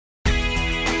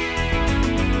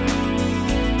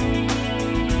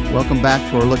Welcome back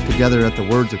to our look together at the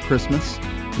words of Christmas.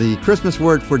 The Christmas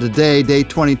word for today, day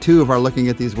 22 of our looking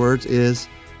at these words, is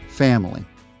family.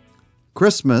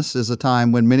 Christmas is a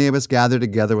time when many of us gather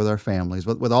together with our families,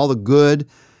 with all the good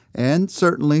and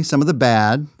certainly some of the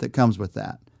bad that comes with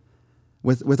that.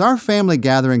 With our family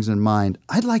gatherings in mind,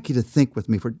 I'd like you to think with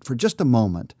me for just a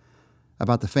moment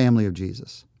about the family of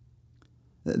Jesus.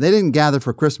 They didn't gather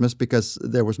for Christmas because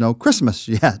there was no Christmas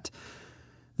yet.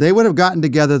 They would have gotten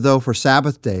together, though, for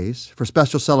Sabbath days, for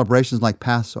special celebrations like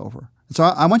Passover. So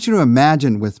I want you to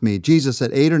imagine with me Jesus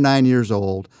at 8 or 9 years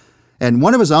old, and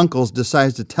one of his uncles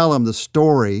decides to tell him the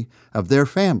story of their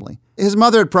family. His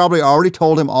mother had probably already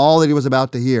told him all that he was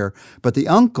about to hear, but the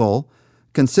uncle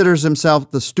considers himself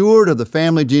the steward of the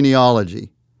family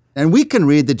genealogy. And we can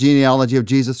read the genealogy of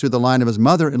Jesus through the line of his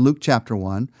mother in Luke chapter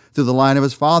 1, through the line of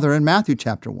his father in Matthew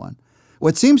chapter 1.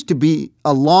 What seems to be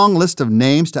a long list of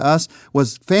names to us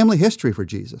was family history for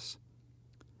Jesus.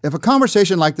 If a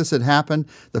conversation like this had happened,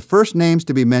 the first names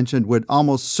to be mentioned would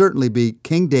almost certainly be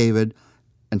King David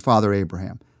and Father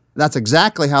Abraham. That's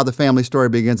exactly how the family story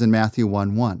begins in Matthew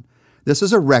 1:1. This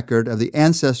is a record of the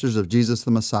ancestors of Jesus the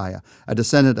Messiah, a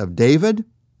descendant of David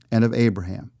and of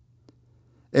Abraham.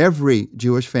 Every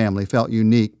Jewish family felt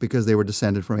unique because they were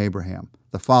descended from Abraham,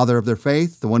 the father of their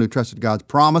faith, the one who trusted God's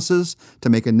promises to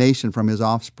make a nation from his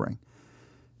offspring.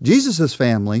 Jesus'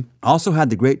 family also had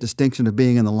the great distinction of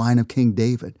being in the line of King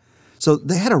David. So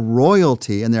they had a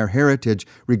royalty in their heritage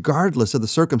regardless of the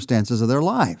circumstances of their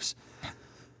lives.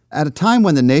 At a time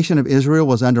when the nation of Israel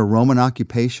was under Roman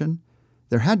occupation,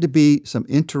 there had to be some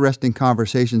interesting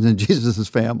conversations in Jesus'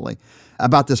 family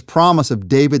about this promise of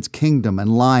David's kingdom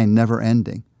and line never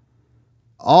ending.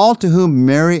 All to whom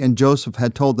Mary and Joseph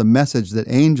had told the message that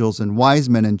angels and wise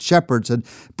men and shepherds had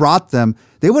brought them,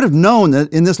 they would have known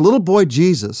that in this little boy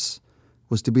Jesus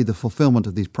was to be the fulfillment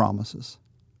of these promises.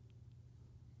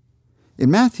 In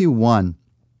Matthew 1,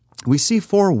 we see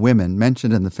 4 women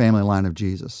mentioned in the family line of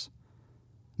Jesus.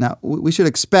 Now, we should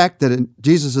expect that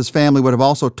Jesus' family would have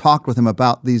also talked with him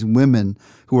about these women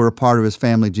who were a part of his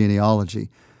family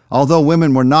genealogy. Although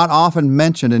women were not often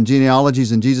mentioned in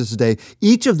genealogies in Jesus' day,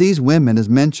 each of these women is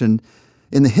mentioned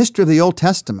in the history of the Old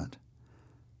Testament.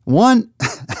 One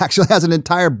actually has an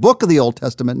entire book of the Old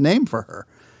Testament named for her.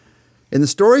 In the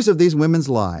stories of these women's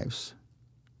lives,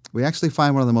 we actually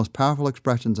find one of the most powerful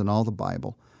expressions in all the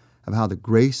Bible of how the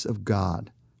grace of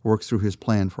God works through his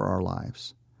plan for our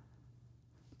lives.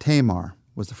 Tamar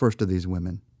was the first of these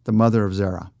women, the mother of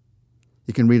Zerah.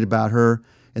 You can read about her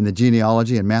in the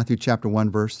genealogy in Matthew chapter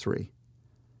 1, verse 3.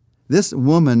 This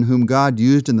woman whom God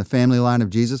used in the family line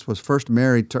of Jesus was first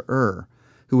married to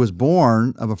who was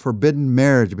born of a forbidden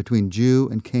marriage between Jew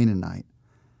and Canaanite.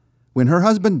 When her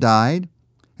husband died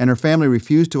and her family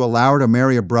refused to allow her to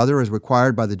marry a brother as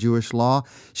required by the Jewish law,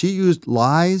 she used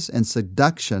lies and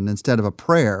seduction instead of a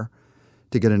prayer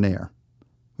to get an heir.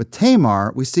 With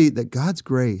Tamar, we see that God's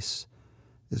grace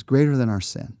is greater than our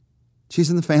sin. She's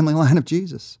in the family line of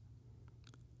Jesus.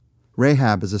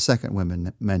 Rahab is the second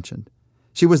woman mentioned.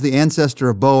 She was the ancestor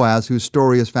of Boaz, whose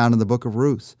story is found in the book of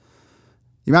Ruth.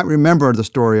 You might remember the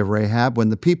story of Rahab. When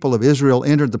the people of Israel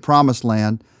entered the promised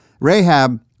land,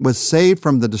 Rahab was saved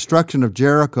from the destruction of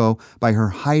Jericho by her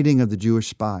hiding of the Jewish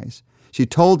spies. She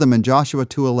told them in Joshua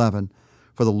 2:11,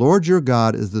 "For the Lord your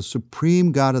God is the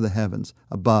supreme God of the heavens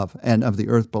above and of the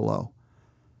earth below."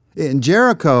 In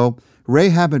Jericho,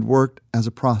 Rahab had worked as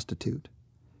a prostitute.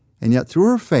 And yet through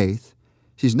her faith,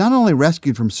 she's not only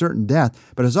rescued from certain death,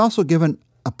 but is also given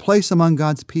a place among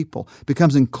God's people,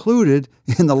 becomes included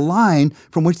in the line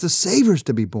from which the Savior is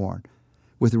to be born.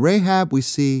 With Rahab, we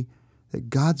see that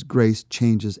God's grace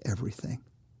changes everything.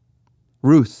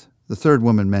 Ruth, the third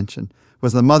woman mentioned,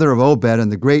 was the mother of Obed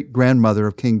and the great-grandmother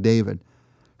of King David.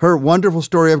 Her wonderful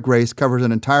story of grace covers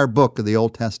an entire book of the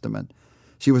Old Testament.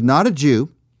 She was not a Jew,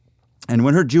 and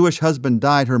when her Jewish husband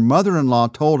died, her mother-in-law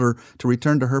told her to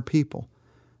return to her people.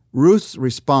 Ruth's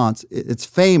response, it's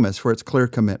famous for its clear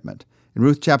commitment. In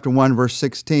Ruth chapter 1, verse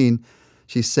 16,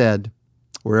 she said,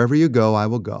 "Wherever you go, I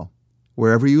will go.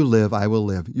 Wherever you live, I will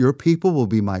live. Your people will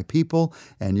be my people,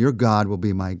 and your God will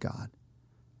be my God."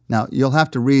 Now, you'll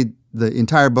have to read the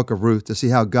entire book of Ruth to see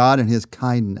how God in his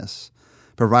kindness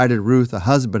provided Ruth a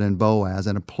husband in Boaz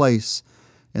and a place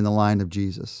in the line of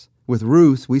Jesus. With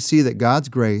Ruth, we see that God's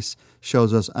grace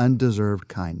shows us undeserved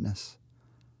kindness.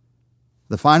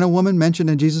 The final woman mentioned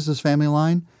in Jesus' family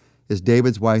line is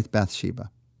David's wife,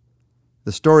 Bathsheba.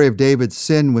 The story of David's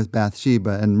sin with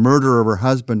Bathsheba and murder of her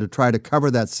husband to try to cover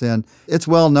that sin, it's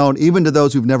well known even to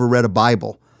those who've never read a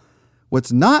Bible.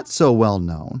 What's not so well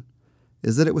known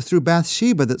is that it was through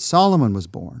Bathsheba that Solomon was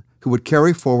born, who would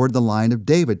carry forward the line of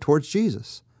David towards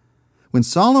Jesus. When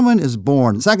Solomon is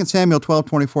born, 2 Samuel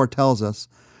 12:24 tells us,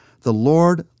 the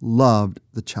Lord loved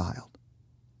the child.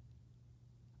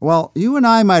 While you and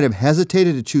I might have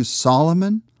hesitated to choose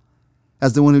Solomon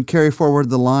as the one who'd carry forward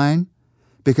the line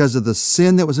because of the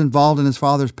sin that was involved in his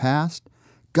father's past,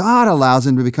 God allows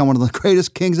him to become one of the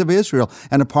greatest kings of Israel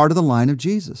and a part of the line of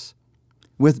Jesus.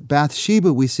 With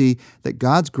Bathsheba, we see that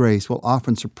God's grace will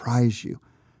often surprise you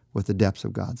with the depths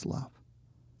of God's love.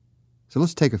 So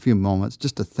let's take a few moments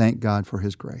just to thank God for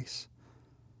his grace.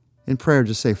 In prayer,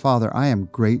 just say, Father, I am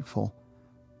grateful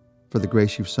for the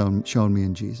grace you've shown me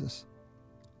in Jesus.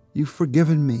 You've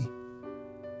forgiven me.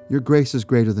 Your grace is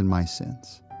greater than my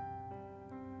sins.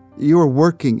 You are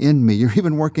working in me. You're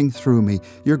even working through me.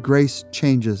 Your grace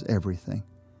changes everything.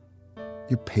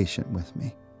 You're patient with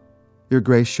me. Your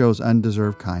grace shows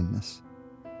undeserved kindness.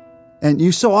 And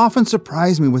you so often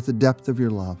surprise me with the depth of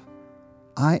your love.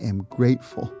 I am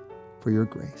grateful for your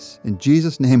grace. In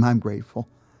Jesus' name, I'm grateful.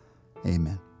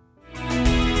 Amen.